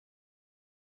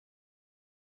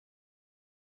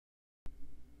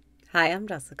Hi, I'm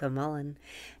Jessica Mullen,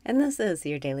 and this is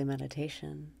your daily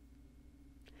meditation.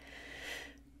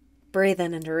 Breathe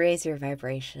in and raise your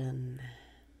vibration.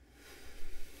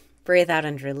 Breathe out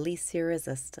and release your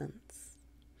resistance.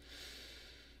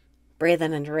 Breathe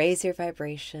in and raise your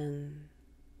vibration.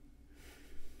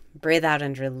 Breathe out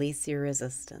and release your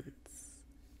resistance.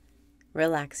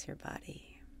 Relax your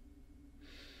body.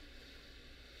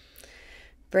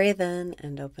 Breathe in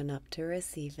and open up to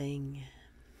receiving.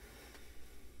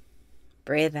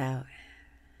 Breathe out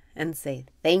and say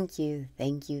thank you,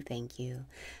 thank you, thank you.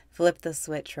 Flip the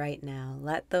switch right now.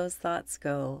 Let those thoughts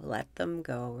go. Let them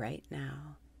go right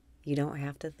now. You don't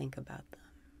have to think about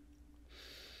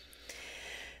them.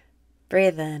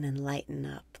 Breathe in and lighten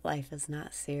up. Life is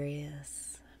not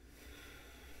serious.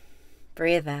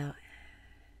 Breathe out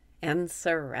and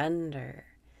surrender.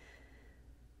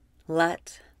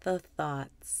 Let the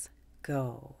thoughts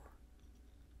go.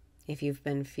 If you've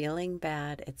been feeling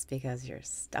bad, it's because you're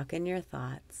stuck in your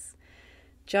thoughts,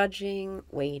 judging,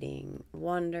 waiting,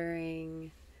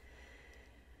 wondering,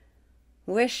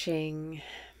 wishing,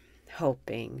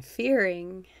 hoping,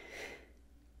 fearing.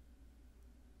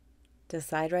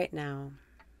 Decide right now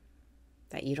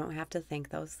that you don't have to think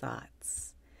those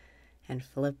thoughts and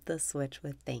flip the switch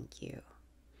with thank you.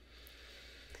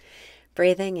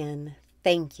 Breathing in,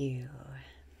 thank you.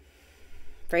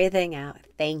 Breathing out,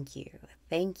 thank you.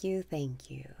 Thank you, thank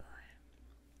you.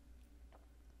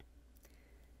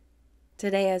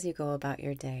 Today, as you go about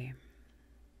your day,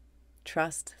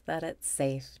 trust that it's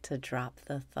safe to drop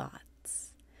the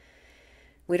thoughts.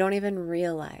 We don't even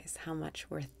realize how much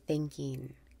we're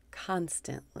thinking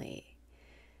constantly.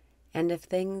 And if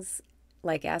things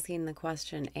like asking the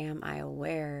question, am I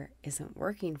aware, isn't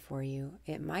working for you,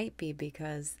 it might be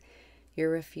because you're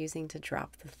refusing to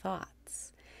drop the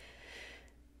thoughts.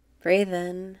 Breathe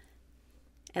in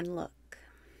and look.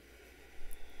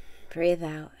 Breathe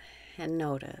out and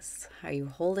notice. Are you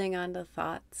holding on to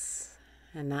thoughts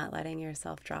and not letting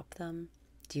yourself drop them?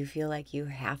 Do you feel like you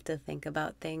have to think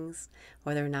about things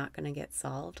or they're not going to get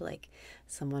solved, like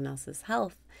someone else's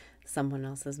health, someone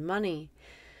else's money,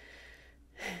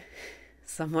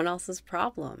 someone else's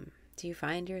problem? Do you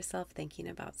find yourself thinking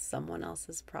about someone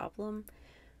else's problem,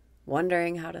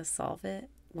 wondering how to solve it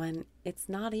when it's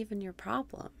not even your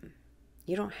problem?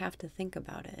 You don't have to think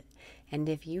about it. And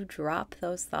if you drop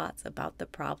those thoughts about the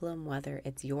problem, whether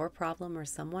it's your problem or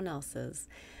someone else's,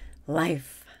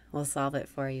 life will solve it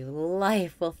for you.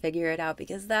 Life will figure it out,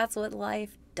 because that's what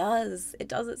life does. It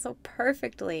does it so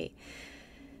perfectly.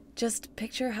 Just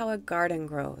picture how a garden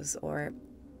grows, or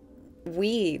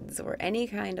weeds, or any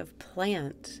kind of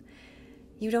plant.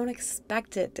 You don't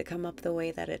expect it to come up the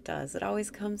way that it does. It always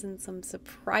comes in some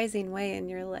surprising way, and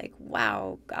you're like,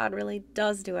 wow, God really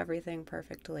does do everything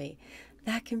perfectly.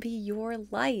 That can be your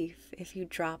life if you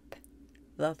drop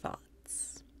the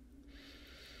thoughts.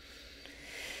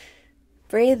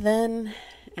 Breathe in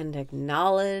and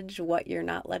acknowledge what you're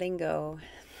not letting go.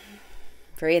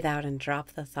 Breathe out and drop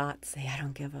the thoughts. Say, I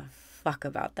don't give a fuck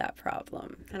about that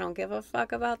problem. I don't give a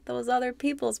fuck about those other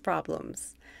people's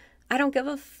problems. I don't give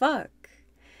a fuck.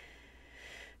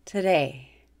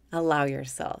 Today, allow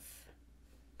yourself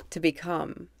to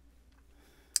become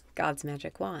God's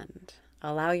magic wand.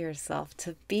 Allow yourself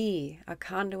to be a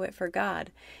conduit for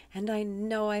God. And I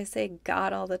know I say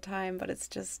God all the time, but it's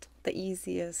just the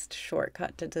easiest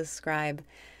shortcut to describe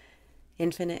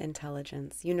infinite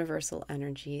intelligence, universal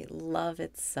energy, love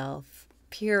itself,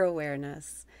 pure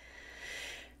awareness.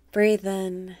 Breathe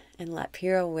in and let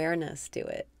pure awareness do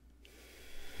it.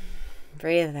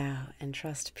 Breathe out and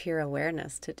trust pure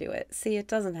awareness to do it. See, it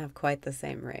doesn't have quite the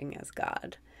same ring as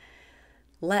God.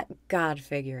 Let God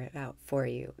figure it out for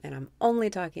you. And I'm only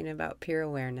talking about pure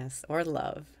awareness or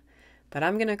love, but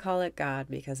I'm going to call it God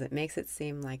because it makes it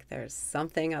seem like there's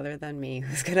something other than me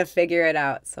who's going to figure it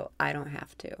out, so I don't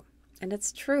have to. And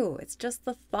it's true. It's just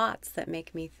the thoughts that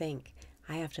make me think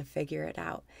I have to figure it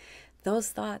out. Those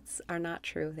thoughts are not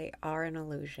true. They are an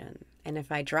illusion. And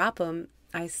if I drop them,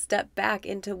 I step back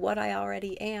into what I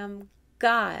already am,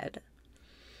 God.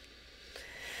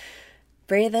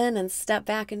 Breathe in and step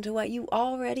back into what you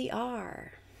already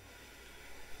are.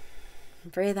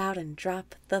 Breathe out and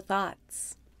drop the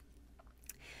thoughts.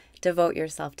 Devote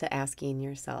yourself to asking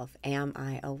yourself, am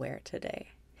I aware today?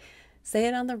 Say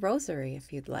it on the rosary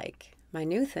if you'd like. My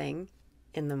new thing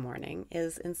in the morning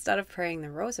is, instead of praying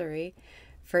the rosary,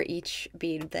 for each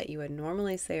bead that you would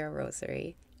normally say a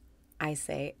rosary, I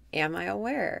say, am I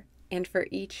aware? And for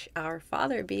each Our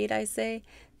Father bead, I say,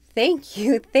 thank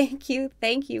you, thank you,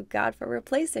 thank you, God, for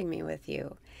replacing me with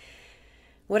you.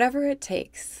 Whatever it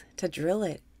takes to drill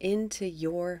it into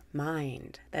your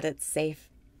mind that it's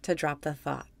safe to drop the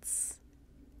thoughts. thoughts.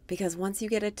 Because once you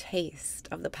get a taste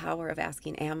of the power of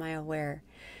asking, am I aware?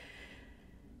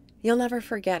 You'll never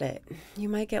forget it. You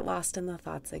might get lost in the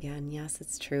thoughts again. Yes,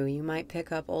 it's true. You might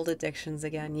pick up old addictions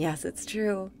again. Yes, it's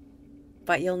true.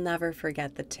 But you'll never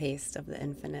forget the taste of the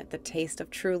infinite, the taste of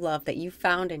true love that you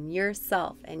found in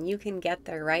yourself. And you can get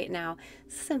there right now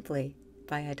simply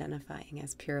by identifying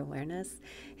as pure awareness.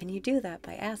 And you do that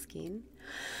by asking,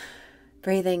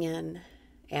 breathing in,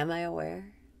 am I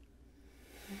aware?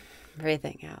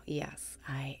 Breathing out, yes,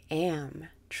 I am.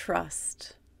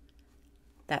 Trust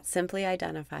that simply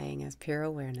identifying as pure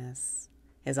awareness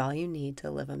is all you need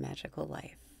to live a magical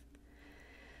life.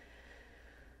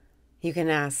 You can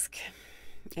ask,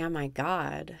 am I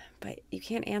God? But you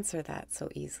can't answer that so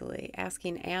easily.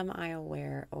 Asking, am I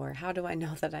aware? Or how do I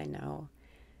know that I know?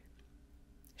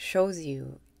 Shows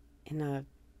you in a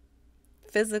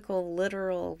physical,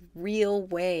 literal, real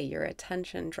way your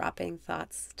attention dropping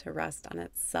thoughts to rest on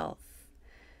itself.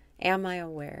 Am I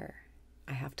aware?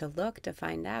 I have to look to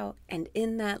find out. And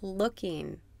in that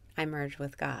looking, I merge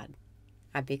with God.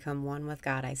 I become one with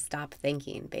God. I stop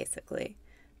thinking, basically.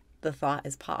 The thought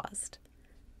is paused.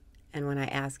 And when I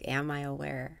ask, am I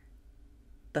aware?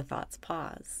 The thoughts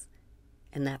pause.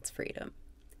 And that's freedom.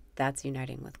 That's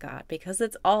uniting with God. Because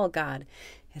it's all God.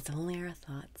 It's only our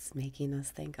thoughts making us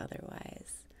think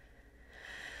otherwise.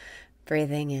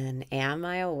 Breathing in, am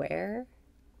I aware?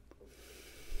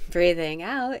 Breathing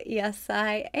out, yes,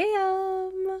 I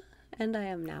am. And I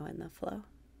am now in the flow.